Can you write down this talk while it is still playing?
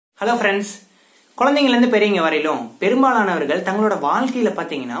Hello friends, குழந்தைங்கள்லேருந்து பெரியவங்க வரையிலும் பெரும்பாலானவர்கள் தங்களோட வாழ்க்கையில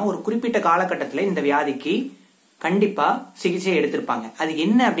பார்த்தீங்கன்னா ஒரு குறிப்பிட்ட காலகட்டத்தில் இந்த வியாதிக்கு கண்டிப்பா சிகிச்சை எடுத்திருப்பாங்க. அது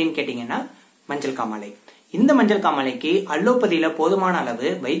என்ன அப்படின்னு கேட்டீங்கன்னா மஞ்சள் காமாலை. இந்த மஞ்சள் காமாலைக்கு அலோபதியில போதுமான அளவு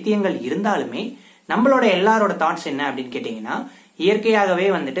வைத்தியங்கள் இருந்தாலுமே நம்மளோட எல்லாரோட தாட்ஸ் என்ன அப்படின்னு கேட்டீங்கன்னா, இயற்கையாகவே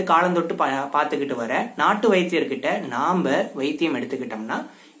காலந்தொட்டு பார்த்துக்கிட்டு வர நாட்டு வைத்தியர்கிட்ட நாம வைத்தியம் எடுத்துக்கிட்டோம்னா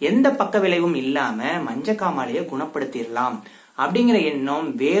எந்த பக்க விளைவும் இல்லாம மஞ்சள் காமாலையை குணப்படுத்திடலாம் அப்படிங்கிற எண்ணம்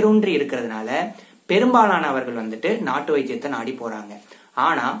வேரூன்றி இருக்கிறதுனால பெரும்பாலானவர்கள் நாட்டு வைத்தியத்தை நாடி போறாங்க.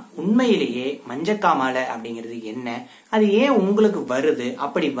 ஆனா உண்மையிலேயே மஞ்சக்காமாலை அப்படிங்கிறது என்ன, அது ஏன் உங்களுக்கு வருது,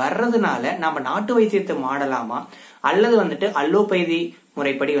 அப்படி வர்றதுனால நம்ம நாட்டு வைத்தியத்தை மாடலாமா அல்லது அலோபதி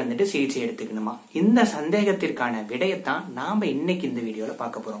முறைப்படி சிகிச்சை எடுத்துக்கணுமா? இந்த சந்தேகத்திற்கான விடையத்தான் நாம இன்னைக்கு இந்த வீடியோல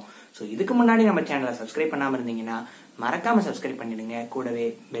பார்க்க போறோம். சோ இதுக்கு முன்னாடி நம்ம சேனலை சப்ஸ்கிரைப் பண்ணாம இருந்தீங்கன்னா மறக்காம சப்ஸ்கிரைப் பண்ணிடுங்க, கூடவே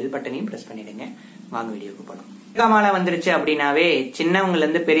பெல் பட்டனையும் பிரஸ் பண்ணிடுங்க. வாங்க வீடியோக்கு போலாம். மஞ்சக்காமாலை வந்துருச்சு அப்படின்னாவே சின்னவங்கல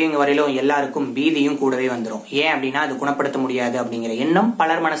இருந்து பெரியவங்க வரையிலும் எல்லாருக்கும் பீதியும் கூடவே வந்துடும். ஏன் அப்படின்னா அது குணப்படுத்த முடியாது அப்படிங்கிற எண்ணம்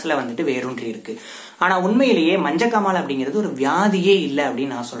பலர் மனசுல வேரூன்றி இருக்கு. ஆனா உண்மையிலேயே மஞ்சக்காமாலை அப்படிங்கிறது ஒரு வியாதியே இல்லை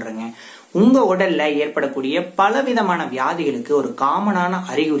அப்படின்னு நான் சொல்றேங்க. உங்க உடல்ல ஏற்படக்கூடிய பலவிதமான வியாதிகளுக்கு ஒரு காமனான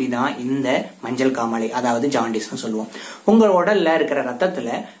அறிகுறி தான் இந்த மஞ்சள் காமாலை, அதாவது ஜாண்டிஸ் சொல்லுவோம். உங்க உடல்ல இருக்கிற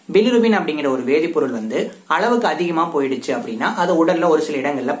ரத்தத்துல பிலிருபின் அப்படிங்கிற ஒரு வேதிப்பொருள் அளவுக்கு அதிகமா போயிடுச்சு அப்படின்னா அது உடல்ல ஒரு சில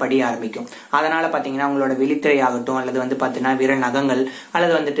இடங்கள்ல படிய ஆரம்பிக்கும். அதனால பாத்தீங்கன்னா உங்களோட விழித்திரை ஆகட்டும், அல்லது பாத்தீங்கன்னா விரல் நகங்கள்,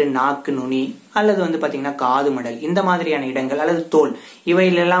 அல்லது நாக்கு நுனி, அல்லது பாத்தீங்கன்னா காது மடல், இந்த மாதிரியான இடங்கள், அல்லது தோல்,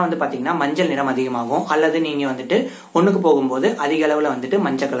 இவையிலெல்லாம் பாத்தீங்கன்னா மஞ்சள் நிறம் அதிகமாகும். அல்லது நீங்க ஒண்ணுக்கு போகும்போது அதிக அளவுல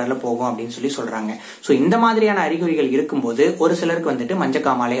மஞ்சள் கலர்ல போகும் அப்படின்னு சொல்லி சொல்றாங்க. சோ இந்த மாதிரியான அறிகுறிகள் இருக்கும்போது ஒரு சிலருக்கு மஞ்சள்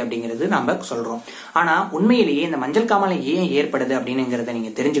காமாலை அப்படிங்கிறது நம்ம சொல்றோம். ஆனா உண்மையிலேயே இந்த மஞ்சள் காமாலை ஏன் ஏற்படுது அப்படிங்கிறத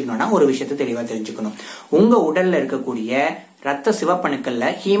நீங்க தெரிஞ்சுக்கணும்னா ஒரு விஷயத்தை தெளிவா தெரிஞ்சுக்கணும். உங்க உடல்ல இருக்கக்கூடிய ரத்த சிவப்பணுக்கள்ல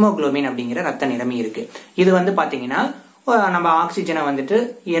ஹீமோகுளோபின் அப்படிங்கிற ரத்த நிறமி இருக்கு. இது பாத்தீங்கன்னா நம்ம ஆக்சிஜனை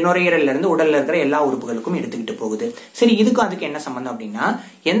நுரையீரல்ல இருந்து உடல்ல இருக்கிற எல்லா உறுப்புகளுக்கும் எடுத்துக்கிட்டு போகுது. சரி, இதுக்கும் அதுக்கு என்ன சம்பந்தம் அப்படின்னா,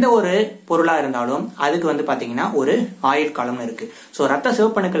 எந்த ஒரு பொருளா இருந்தாலும் அதுக்கு பாத்தீங்கன்னா ஒரு ஆயுள் காலம்னு இருக்கு. சோ ரத்த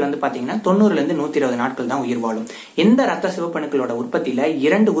சிவப்பணுக்கள் பாத்தீங்கன்னா 90 இருந்து 120 நாட்கள் தான் உயிர் வாழும். இந்த ரத்த சிவப்பணுக்களோட உற்பத்தியில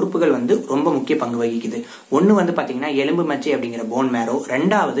 2 உறுப்புகள் ரொம்ப முக்கிய பங்கு வகிக்குது. ஒண்ணு பாத்தீங்கன்னா எலும்பு மச்சை அப்படிங்கிற போன் மேரோ,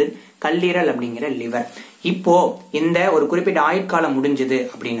 ரெண்டாவது கல்லீரல் அப்படிங்கிற லிவர். இப்போ இந்த ஒரு குறிப்பிட்ட ஆயுட்காலம் முடிஞ்சது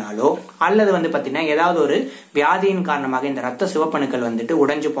அப்படின்னாலோ அல்லது பாத்தீங்கன்னா ஏதாவது ஒரு வியாதியின் காரணமாக இந்த ரத்த சிவப்பணுக்கள்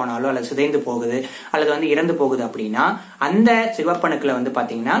உடைஞ்சு போனாலோ அல்லது சிதைந்து போகுது அல்லது இறந்து போகுது அப்படின்னா அந்த சிவப்பணுக்களை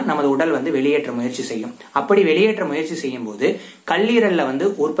பாத்தீங்கன்னா நமது உடல் வெளியேற்ற முயற்சி செய்யும். அப்படி வெளியேற்ற முயற்சி செய்யும் போது கல்லீரல்ல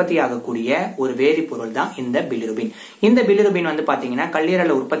உற்பத்தி ஆகக்கூடிய ஒரு வேதிப்பொருள் தான் இந்த பிலிருபின். இந்த பிலிருபின் பாத்தீங்கன்னா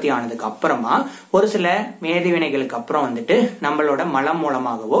கல்லீரல்ல உற்பத்தி ஆனதுக்கு அப்புறமா ஒரு சில வேதிவினைகளுக்கு அப்புறம் நம்மளோட மலம்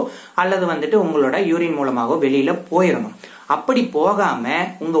மூலமாகவோ அல்லது உங்களோட யூரின் மூலமாகவோ வெளியில போயிடணும். அப்படி போகாம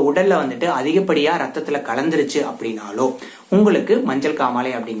உங்க உடல்ல அதிகப்படியா ரத்தத்துல கலந்துருச்சு அப்படின்னாலோ உங்களுக்கு மஞ்சள்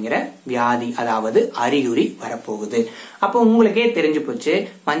காமாலை அப்படிங்கிற வியாதி, அதாவது அறிகுறி வரப்போகுது. அப்போ உங்களுக்கே தெரிஞ்சு போச்சு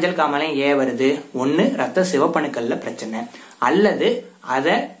மஞ்சள் காமாலை ஏன் வருது. ஒண்ணு ரத்த சிவப்பணுக்கள்ல பிரச்சனை, அல்லது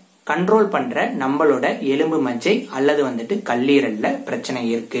அதை கண்ட்ரோல் பண்ற நம்மளோட எலும்பு மஞ்சை அல்லது கல்லீரல்ல பிரச்சனை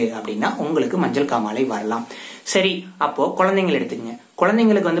இருக்கு அப்படின்னா உங்களுக்கு மஞ்சள் காமாலை வரலாம். சரி, அப்போ குழந்தைங்களை எடுத்துக்கங்க.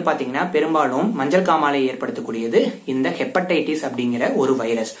 குழந்தைங்களுக்கு பாத்தீங்கன்னா பெரும்பாலும் மஞ்சள் காமாலை ஏற்படுத்தக்கூடியது இந்த ஹெப்படைட்டிஸ் அப்படிங்கிற ஒரு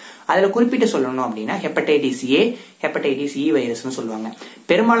வைரஸ். அதுல குறிப்பிட்டு சொல்லணும் அப்படின்னா ஹெப்படைட்டிஸ் ஏ, ஹெப்படைட்டிஸ் இ வைரஸ்னு சொல்லுவாங்க.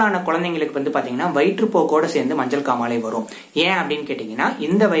 பெரும்பாலான குழந்தைங்களுக்கு பாத்தீங்கன்னா வயிற்றுப்போக்கோட சேர்ந்து மஞ்சள் காமாலை வரும். ஏன் அப்படின்னு கேட்டீங்கன்னா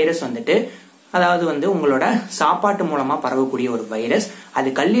இந்த வைரஸ் அதாவது உங்களோட சாப்பாட்டு மூலமா பரவக்கூடிய ஒரு வைரஸ். அது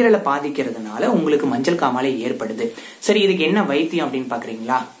கல்லீரலை பாதிக்கிறதுனால உங்களுக்கு மஞ்சள் காமாலை ஏற்படுது. சரி, இதுக்கு என்ன வைத்தியம் அப்படின்னு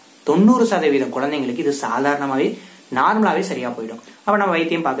பாக்குறீங்களா? 90% குழந்தைங்களுக்கு இது சாதாரணமாவே நார்மலாவே சரியா போயிடும். அப்ப நம்ம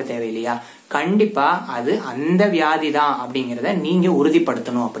வைத்தியம் பார்க்க தேவையில்லையா? கண்டிப்பா அது அந்த வியாதி தான் அப்படிங்கறத நீங்க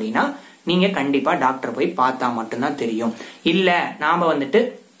உறுதிப்படுத்தணும் அப்படின்னா நீங்க கண்டிப்பா டாக்டர் போய் பார்த்தா மட்டும்தான் தெரியும். இல்ல நாம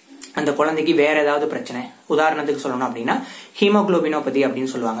அந்த குழந்தைக்கு வேற ஏதாவது பிரச்சனை, உதாரணத்துக்கு சொல்லணும் அப்படின்னா ஹீமோகுளோபினோபதி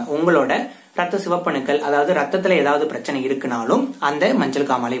அப்படின்னு சொல்லுவாங்க. உங்களோட ரத்த சிவப்பணுக்கள், அதாவது ரத்தத்துல ஏதாவது பிரச்சனை இருக்குனாலும் அந்த மஞ்சள்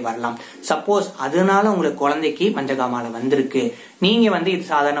காமாலை வரலாம். சப்போஸ் அதனால உங்களுக்கு குழந்தைக்கு மஞ்சள் காமாலை வந்திருக்கு, நீங்க இது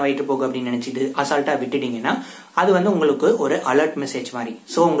சாதாரண வயிற்றுப்போக்கு அப்படின்னு நினைச்சிட்டு அசால்ட்டா விட்டுட்டீங்கன்னா அது உங்களுக்கு ஒரு அலர்ட் மெசேஜ் மாதிரி.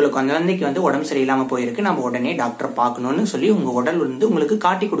 சோ உங்களுக்கு குழந்தைக்கு உடம்பு சரியில்லாம போயிருக்கு, நம்ம உடனே டாக்டர் பார்க்கணும்னு சொல்லி உங்க உடல் உங்களுக்கு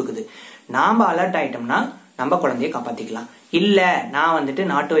காட்டி கொடுக்குது. நாம அலர்ட் ஆயிட்டோம்னா நம்ம குழந்தைய காப்பாத்திக்கலாம். இல்ல நான்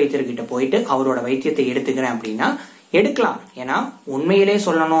நாட்டு வைத்தியர்கிட்ட போயிட்டு அவரோட வைத்தியத்தை எடுத்துக்கிறேன் அப்படின்னா எடுக்கலாம். ஏன்னா உண்மையிலே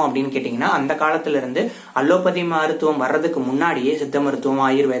சொல்லணும் அப்படின்னு கேட்டீங்கன்னா அந்த காலத்துல இருந்து அலோபதி மருத்துவம் வர்றதுக்கு முன்னாடியே சித்த மருத்துவம்,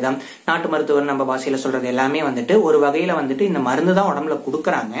 ஆயுர்வேதம், நாட்டு மருத்துவம் நம்ம பாஷையில சொல்றது எல்லாமே ஒரு வகையில இந்த மருந்து தான் உடம்புல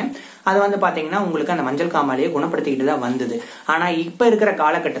கொடுக்கறாங்க. அது வந்து பாத்தீங்கன்னா உங்களுக்கு அந்த மஞ்சள் காமாலையை குணப்படுத்திக்கிட்டு தான் வந்தது. ஆனா இப்ப இருக்கிற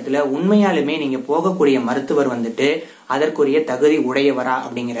காலகட்டத்துல உண்மையாலுமே நீங்க போகக்கூடிய மருத்துவர் வந்துட்டு அதற்குரிய தகுதி உடையவரா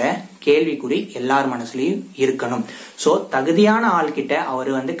அப்படிங்கிற கேள்விக்குறி எல்லார் மனசுலயும் இருக்கணும். சோ தகுதியான ஆள்கிட்ட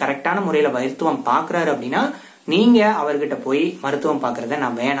அவர் வந்து கரெக்டான முறையில மருத்துவம் பாக்குறாரு அப்படின்னா நீங்க அவர்கிட்ட போய் மருத்துவம் பாக்குறத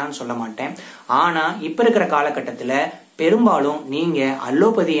நான் வேணான்னு சொல்ல மாட்டேன். ஆனா இப்ப இருக்கிற காலகட்டத்துல பெரும்பாலும் நீங்க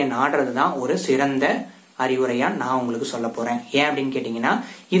அலோபதியை நாடுறதுதான் ஒரு சிறந்த அறிவுரையா நான் உங்களுக்கு சொல்ல போறேன். ஏன் அப்படின்னு கேட்டீங்கன்னா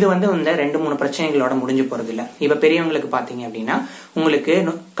இது வந்து இந்த 2-3 பிரச்சனைகளோட முடிஞ்சு போறது இல்ல. இப்ப பெரியவங்களுக்கு பாத்தீங்க அப்படின்னா உங்களுக்கு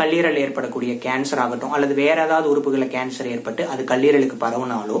கல்லீரல் ஏற்படக்கூடிய கேன்சர் ஆகட்டும், அல்லது வேற ஏதாவது உறுப்புகளை கேன்சர் ஏற்பட்டு அது கல்லீரலுக்கு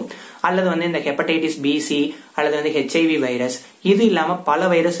பரவுனாலோ, அல்லது வந்து இந்த ஹெப்படைட்டிஸ் பிசி அல்லது வந்து HIV வைரஸ், இது இல்லாம பல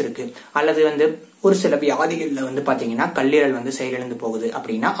வைரஸ் இருக்கு. அல்லது வந்து ஒரு சில வியாதிகள்ல வந்து பாத்தீங்கன்னா கல்லீரல் வந்து செயலிழந்து போகுது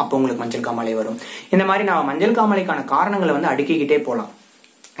அப்படின்னா அப்போ உங்களுக்கு மஞ்சள் காமாலை வரும். இந்த மாதிரி நான் மஞ்சள் காமாலைக்கான காரணங்களை வந்து அடுக்கிக்கிட்டே போலாம்.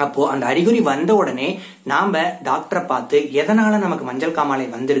 அப்போ அந்த அறிகுறி வந்த உடனே நாம டாக்டரை பார்த்து எதனால நமக்கு மஞ்சள் காமாலை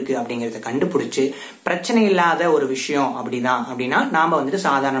வந்திருக்கு அப்படிங்கறத கண்டுபிடிச்சு பிரச்சனை இல்லாத ஒரு விஷயம் அப்படின்னா நாம வந்துட்டு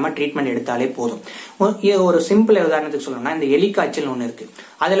சாதாரணமா ட்ரீட்மெண்ட் எடுத்தாலே போதும். ஒரு சிம்பிள் உதாரணத்துக்கு சொல்லணும்னா இந்த எலிக்காய்ச்சல் ஒண்ணு இருக்கு.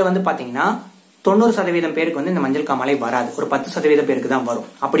 அதுல வந்து பாத்தீங்கன்னா 90% பேருக்கு வந்து இந்த மஞ்சள் காமாலை வராது, ஒரு 10% பேருக்கு தான் வரும்.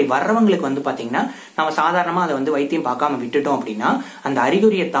 அப்படி வர்றவங்களுக்கு வந்து பாத்தீங்கன்னா நம்ம சாதாரணமா அதை வந்து வைத்தியம் பார்க்காம விட்டுட்டோம் அப்படின்னா அந்த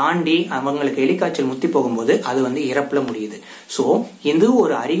அறிகுறியை தாண்டி அவங்களுக்கு எலிக்காய்ச்சல் முத்தி போகும்போது அது வந்து இறப்புல முடியுது. சோ இது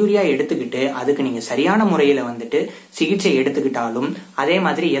ஒரு அறிகுறியா எடுத்துக்கிட்டு அதுக்கு நீங்க சரியான முறையில வந்துட்டு சிகிச்சை எடுத்துக்கிட்டாலும், அதே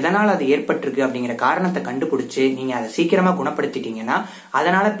மாதிரி எதனால அது ஏற்பட்டிருக்கு அப்படிங்கிற காரணத்தை கண்டுபிடிச்சு நீங்க அதை சீக்கிரமா குணப்படுத்திட்டீங்கன்னா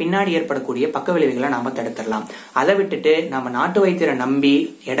அதனால பின்னாடி ஏற்படக்கூடிய பக்க விளைவுகளை நாம தடுத்துடலாம். அதை விட்டுட்டு நம்ம நாட்டு வைத்தியரை நம்பி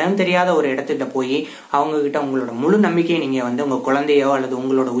இடம் தெரியாத ஒரு இடத்துக்கிட்ட போய் அவங்க கிட்ட உங்களோட முழு நம்பிக்கையை நீங்க வந்து உங்க குழந்தையோ அல்லது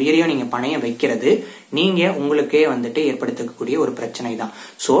உங்களோட உயிரையோ நீங்க பணையம் வைக்கிறது நீங்க உங்களுக்கே வந்துட்டு ஏற்படுத்தக்கூடிய ஒரு பிரச்சனை தான்.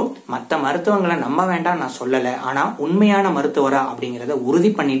 சோ மத்த மருத்துவங்களை நம்ப வேண்டாம் நான் சொல்லல. ஆனா உண்மையான மருத்துவரா அப்படிங்கறத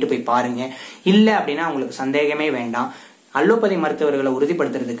உறுதி பண்ணிட்டு போய் பாருங்க. இல்ல அப்படின்னா உங்களுக்கு சந்தேகமே வேண்டாம். அலோபதி மருத்துவர்களை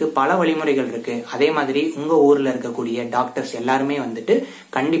உறுதிப்படுத்துறதுக்கு பல வழிமுறைகள் இருக்கு. அதே மாதிரி உங்க ஊர்ல இருக்கக்கூடிய டாக்டர்ஸ் எல்லாருமே வந்துட்டு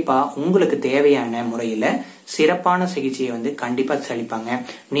கண்டிப்பா உங்களுக்கு தேவையான முறையில சிறப்பான சிகிச்சையை வந்து கண்டிப்பா செலுப்பாங்க.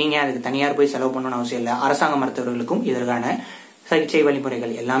 நீங்க அதுக்கு தனியார் போய் செலவு பண்ணணும்னு அவசியம் இல்லை. அரசாங்க மருத்துவர்களுக்கும் இதற்கான சிகிச்சை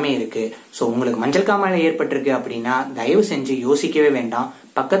வழிமுறைகள் எல்லாமே இருக்கு. சோ உங்களுக்கு மஞ்சள் காமாலை ஏற்பட்டிருக்கு அப்படின்னா தயவு செஞ்சு யோசிக்கவே வேண்டாம்.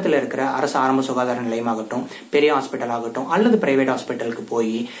 பக்கத்துல இருக்கிற அரசு ஆரம்ப சுகாதார நிலையமாகட்டும், பெரிய ஹாஸ்பிட்டல் ஆகட்டும், அல்லது பிரைவேட் ஹாஸ்பிட்டலுக்கு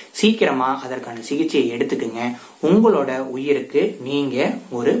போய் சீக்கிரமா அதற்கான சிகிச்சையை எடுத்துக்குங்க. உங்களோட உயிருக்கு நீங்க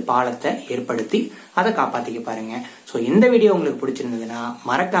ஒரு பாலத்தை ஏற்படுத்தி அதை காப்பாத்திக்க பாருங்க. சோ இந்த வீடியோ உங்களுக்கு பிடிச்சிருந்ததுன்னா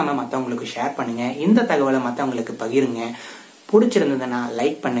மறக்காம மத்தவங்களுக்கு ஷேர் பண்ணுங்க. இந்த தகவலை மத்தவங்களுக்கு பகிருங்க. பிடிச்சிருந்ததுன்னா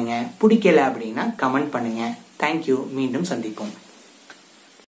லைக் பண்ணுங்க. பிடிக்கல அப்படின்னா கமெண்ட் பண்ணுங்க. தேங்க்யூ. மீண்டும் சந்திப்போம்.